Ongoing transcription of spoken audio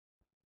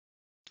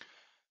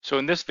So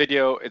in this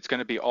video, it's going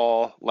to be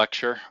all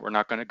lecture. We're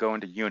not going to go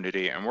into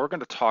Unity, and we're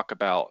going to talk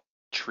about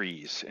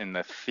trees and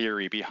the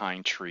theory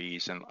behind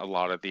trees and a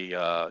lot of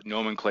the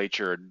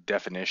nomenclature,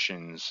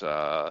 definitions,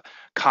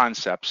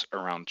 concepts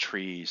around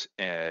trees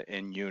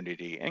in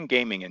Unity and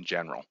gaming in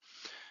general.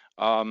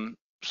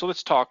 So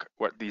let's talk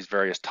what these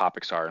various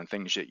topics are and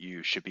things that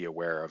you should be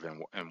aware of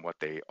and what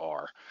they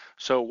are.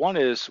 So one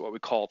is what we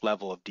call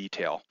level of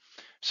detail.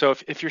 So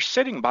if you're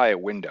sitting by a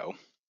window,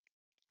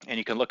 and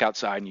you can look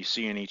outside and you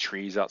see any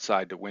trees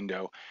outside the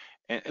window,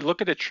 and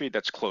look at a tree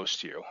that's close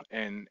to you,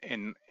 and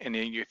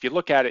if you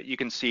look at it, you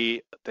can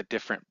see the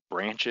different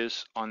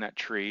branches on that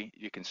tree.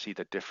 You can see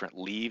the different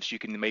leaves. You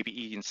can maybe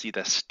even see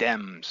the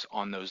stems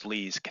on those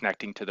leaves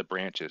connecting to the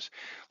branches.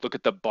 Look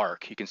at the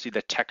bark. You can see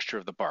the texture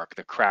of the bark,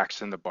 the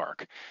cracks in the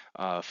bark.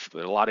 A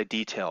lot of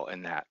detail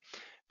in that,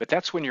 but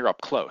that's when you're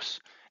up close.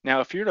 Now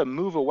if you're to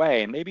move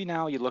away and maybe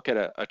now you look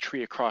at a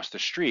tree across the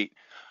street,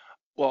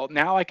 well,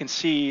 now I can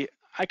see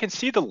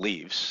the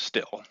leaves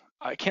still.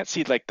 I can't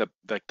see like the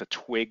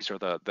twigs or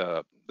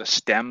the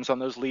stems on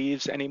those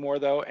leaves anymore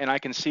though, and I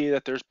can see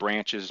that there's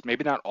branches,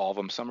 maybe not all of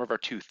them. Some of them are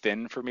too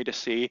thin for me to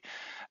see,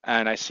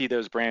 and I see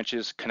those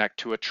branches connect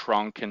to a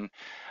trunk, and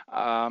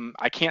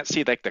I can't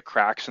see like the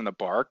cracks in the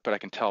bark, but I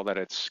can tell that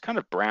it's kind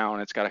of brown.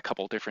 It's got a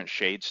couple different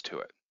shades to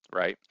it,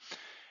 right?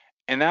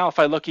 And now if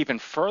I look even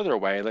further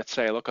away, let's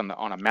say I look on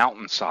a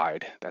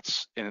mountainside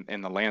that's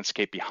in the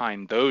landscape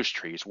behind those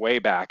trees way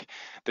back,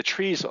 the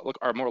trees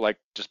are more like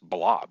just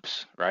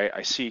blobs, right?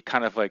 I see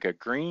kind of like a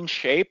green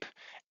shape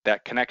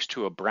that connects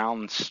to a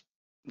brown,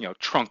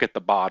 trunk at the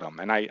bottom.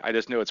 And I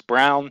just know it's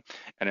brown,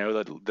 and I know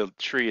that the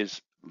tree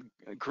is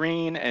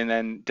green, and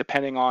then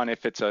depending on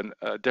if it's a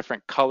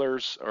different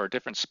colors or a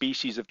different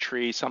species of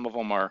tree, some of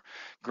them are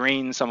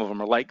green, some of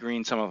them are light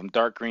green, some of them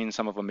dark green,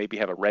 some of them maybe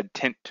have a red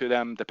tint to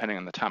them depending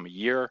on the time of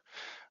year.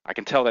 I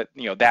can tell that,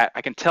 that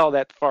I can tell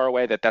that far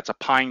away that that's a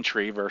pine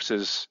tree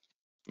versus,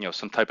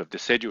 some type of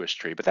deciduous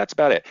tree, but that's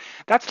about it.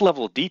 That's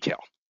level of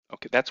detail.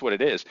 Okay, that's what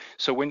it is.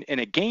 So when in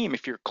a game,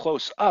 if you're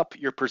close up,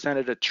 you're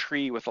presented a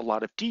tree with a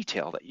lot of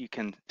detail that you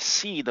can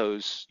see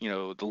those,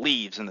 the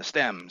leaves and the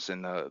stems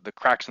and the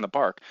cracks in the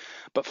bark.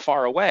 But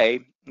far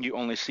away, you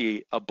only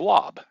see a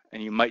blob,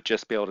 and you might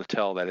just be able to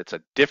tell that it's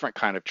a different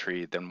kind of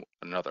tree than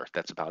another.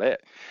 That's about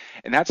it.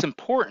 And that's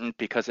important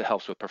because it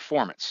helps with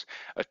performance.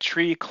 A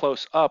tree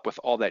close up with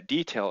all that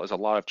detail is a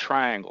lot of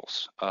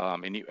triangles.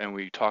 And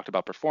we talked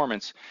about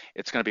performance.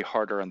 It's going to be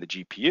harder on the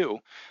GPU.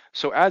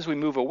 So as we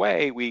move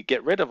away, we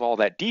get rid of all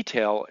that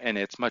detail, and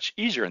it's much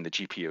easier in the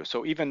GPU.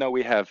 So even though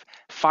we have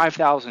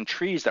 5,000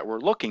 trees that we're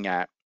looking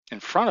at in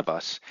front of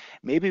us,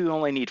 maybe we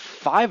only need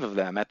 5 of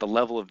them at the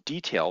level of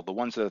detail, the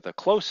ones that are the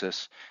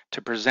closest,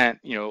 to present,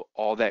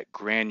 all that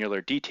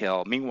granular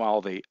detail.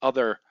 Meanwhile, the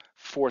other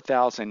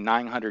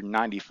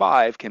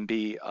 4,995 can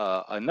be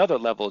another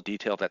level of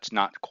detail that's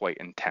not quite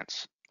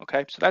intense.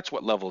 Okay, so that's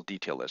what level of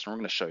detail is, and we're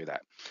going to show you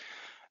that.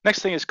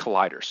 Next thing is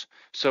colliders.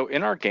 So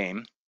in our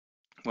game,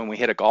 when we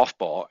hit a golf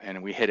ball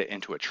and we hit it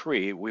into a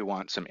tree, we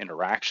want some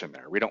interaction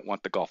there. We don't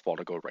want the golf ball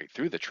to go right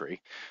through the tree.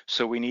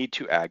 So we need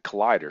to add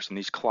colliders. And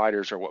these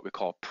colliders are what we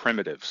call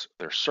primitives.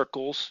 They're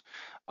circles.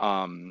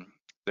 I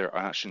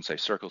shouldn't say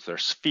circles, they're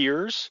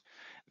spheres.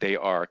 They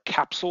are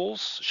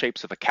capsules,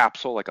 shapes of a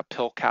capsule, like a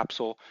pill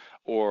capsule,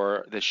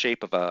 or the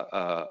shape of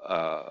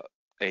a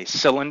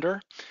cylinder.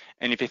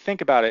 And if you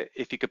think about it,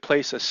 if you could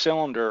place a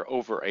cylinder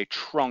over a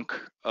trunk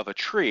of a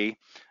tree,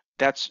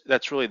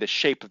 that's really the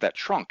shape of that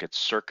trunk. It's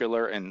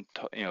circular and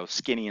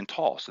skinny and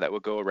tall, so that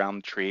would go around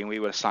the tree, and we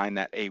would assign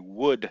that a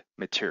wood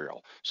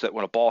material, so that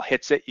when a ball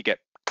hits it, you get,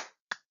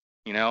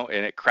 and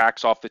it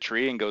cracks off the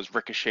tree and goes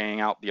ricocheting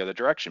out the other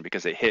direction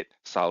because it hit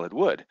solid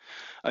wood.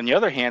 On the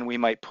other hand, we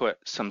might put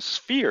some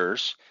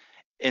spheres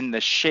in the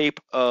shape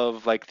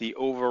of like the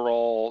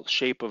overall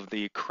shape of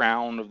the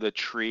crown of the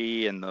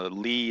tree and the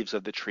leaves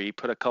of the tree,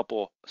 put a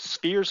couple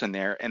spheres in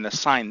there and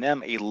assign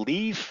them a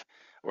leaf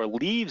or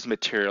leaves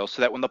material,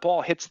 so that when the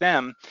ball hits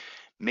them,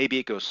 maybe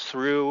it goes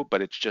through,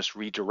 but it's just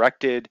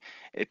redirected.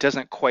 It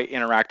doesn't quite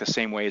interact the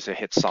same way as it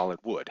hits solid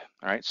wood.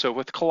 All right, so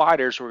with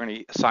colliders, we're going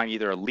to assign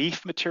either a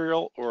leaf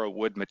material or a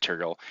wood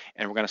material,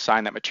 and we're going to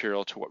assign that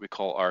material to what we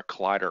call our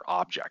collider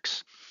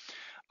objects.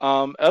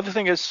 Other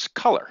thing is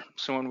color.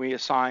 So when we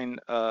assign,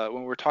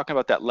 when we're talking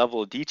about that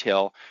level of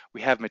detail,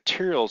 we have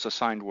materials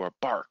assigned to our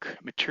bark,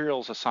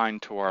 materials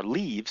assigned to our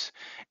leaves,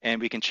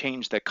 and we can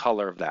change the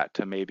color of that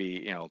to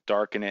maybe,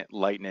 darken it,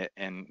 lighten it,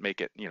 and make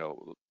it,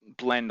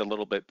 blend a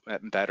little bit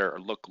better or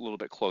look a little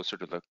bit closer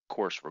to the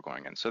course we're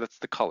going in. So that's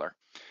the color.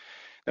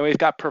 Then we've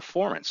got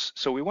performance.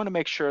 So we want to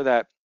make sure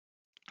that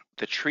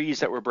the trees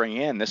that we're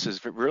bringing in, this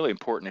is really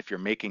important if you're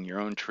making your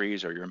own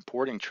trees or you're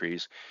importing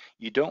trees.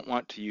 You don't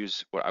want to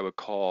use what I would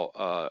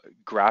call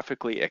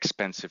graphically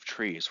expensive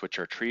trees, which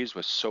are trees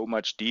with so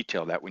much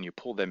detail that when you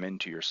pull them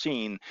into your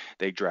scene,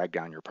 they drag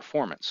down your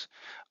performance.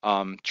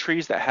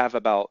 Trees that have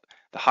about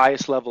the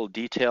highest level of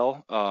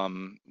detail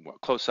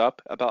close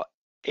up, about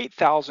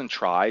 8,000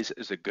 tries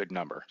is a good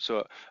number.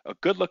 So a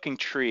good looking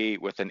tree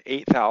with an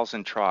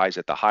 8,000 tries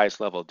at the highest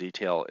level of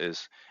detail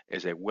is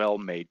a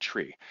well-made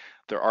tree.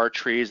 There are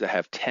trees that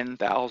have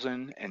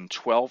 10,000 and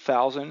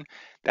 12,000.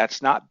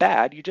 That's not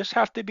bad. You just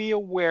have to be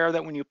aware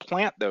that when you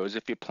plant those,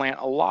 if you plant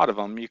a lot of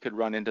them, you could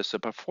run into some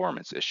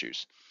performance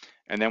issues.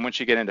 And then once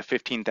you get into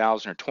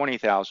 15,000 or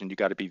 20,000, you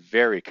got to be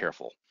very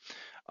careful.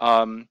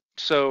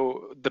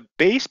 So the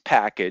base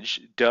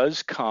package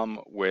does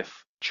come with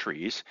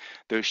trees.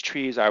 Those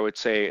trees, I would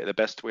say the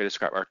best way to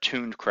describe are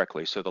tuned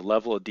correctly. So the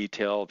level of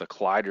detail, the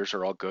colliders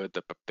are all good,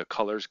 the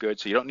color's good,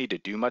 so you don't need to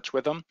do much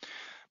with them.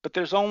 But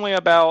there's only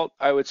about,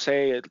 I would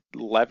say,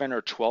 11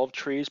 or 12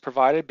 trees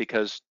provided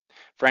because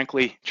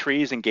frankly,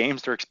 trees and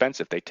games, they're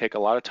expensive. They take a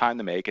lot of time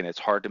to make and it's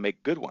hard to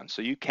make good ones.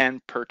 So you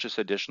can purchase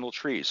additional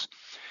trees.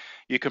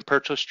 You can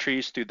purchase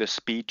trees through the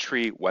Speed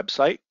Tree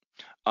website.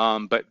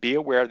 But be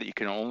aware that you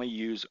can only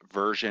use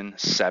version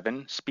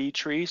 7 speed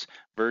trees.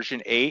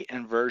 Version 8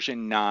 and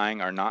version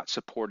 9 are not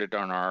supported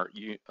on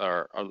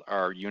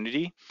our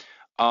Unity.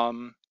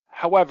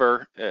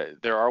 However,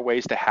 there are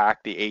ways to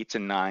hack the 8s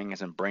and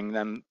 9s and bring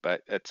them,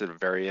 but it's a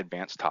very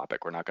advanced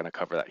topic. We're not going to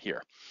cover that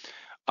here.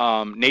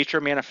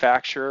 Nature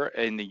Manufacturer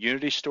in the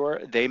Unity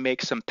store, they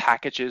make some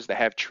packages that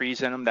have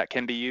trees in them that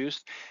can be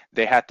used.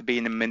 They have to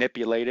be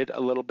manipulated a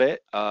little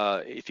bit.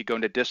 If you go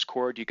into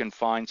Discord, you can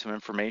find some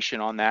information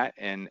on that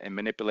and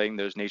manipulating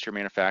those nature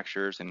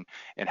manufacturers and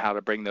how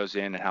to bring those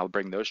in and how to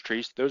bring those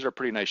trees. Those are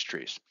pretty nice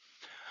trees.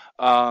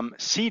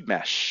 Seed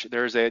Mesh,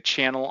 there's a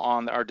channel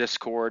on our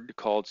Discord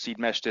called Seed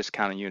Mesh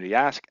Discounting Unity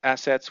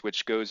Assets,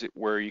 which goes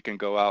where you can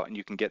go out and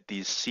you can get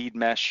these Seed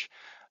Mesh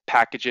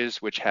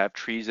packages which have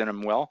trees in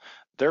them. Well,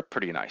 they're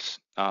pretty nice.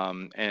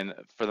 And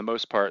for the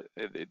most part,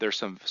 there's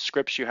some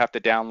scripts you have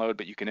to download,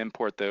 but you can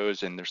import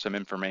those, and there's some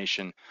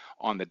information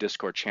on the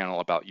Discord channel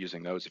about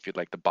using those if you'd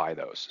like to buy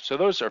those. So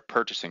those are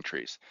purchasing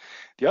trees.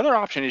 The other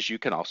option is you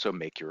can also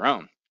make your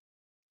own.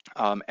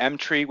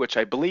 Mtree, which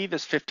I believe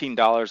is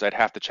 $15. I'd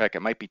have to check.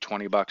 It might be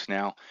 20 bucks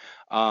now.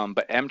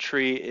 But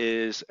Mtree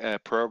is a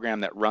program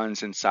that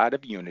runs inside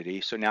of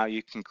Unity. So now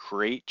you can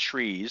create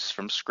trees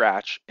from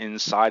scratch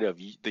inside of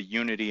the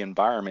Unity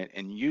environment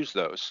and use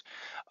those.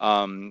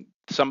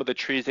 Some of the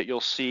trees that you'll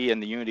see in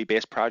the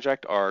Unity-based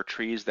project are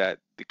trees that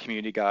the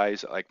community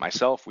guys like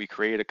myself, we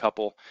created a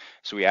couple,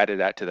 so we added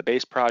that to the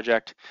base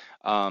project.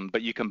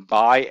 But you can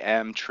buy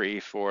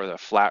Mtree for the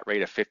flat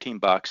rate of 15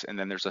 bucks, and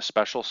then there's a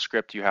special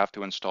script you have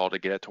to install to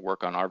get it to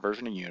work on our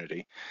version of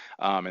Unity.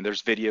 And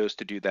there's videos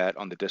to do that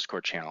on the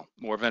Discord channel.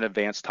 More of an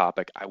advanced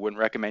topic. I wouldn't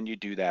recommend you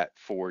do that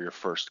for your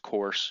first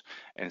course,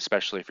 and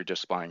especially if you're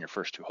just buying your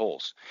first 2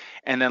 holes.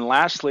 And then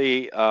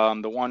lastly,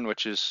 the one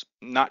which is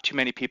not too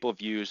many people have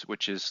used,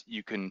 which is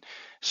you can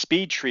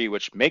Speed Tree,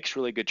 which makes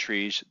really good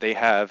trees. They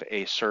have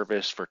a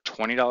service for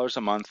 $20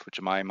 a month, which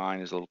in my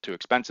mind is a little too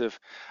expensive,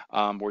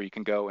 where you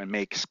can go and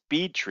make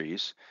speed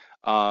trees.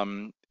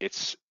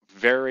 It's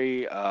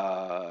very,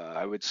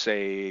 I would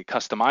say,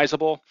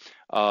 customizable.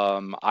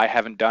 I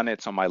haven't done it.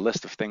 It's on my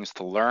list of things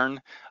to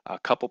learn. A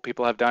couple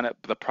people have done it,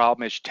 but the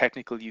problem is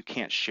technically you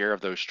can't share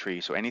those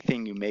trees. So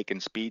anything you make in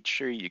Speed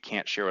Tree, you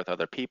can't share with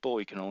other people.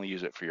 You can only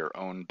use it for your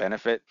own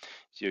benefit.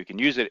 So you can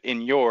use it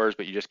in yours,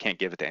 but you just can't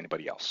give it to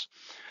anybody else.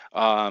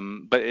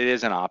 But it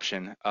is an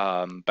option,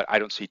 but I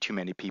don't see too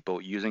many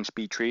people using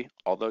Speed Tree,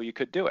 although you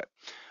could do it.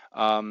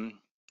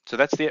 So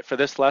that's it for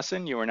this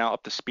lesson. You are now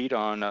up to speed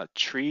on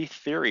tree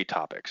theory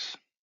topics.